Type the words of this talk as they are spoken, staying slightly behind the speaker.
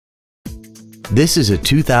This is a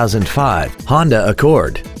 2005 Honda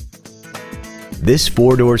Accord. This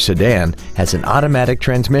four-door sedan has an automatic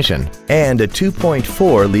transmission and a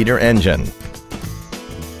 2.4-liter engine.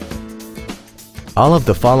 All of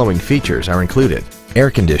the following features are included: air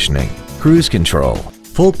conditioning, cruise control,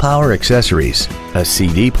 full power accessories, a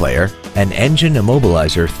CD player, an engine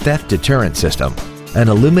immobilizer theft deterrent system, an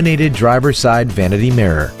illuminated driver's side vanity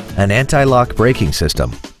mirror, an anti-lock braking system,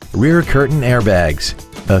 rear curtain airbags,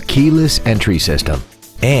 a keyless entry system,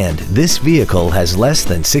 and this vehicle has less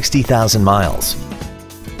than 60,000 miles.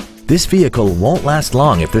 This vehicle won't last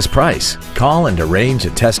long at this price. Call and arrange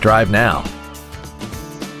a test drive now.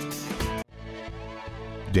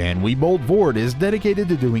 Dan Wiebold Ford is dedicated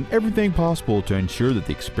to doing everything possible to ensure that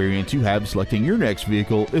the experience you have selecting your next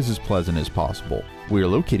vehicle is as pleasant as possible. We are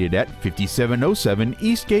located at 5707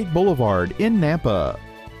 Eastgate Boulevard in Nampa.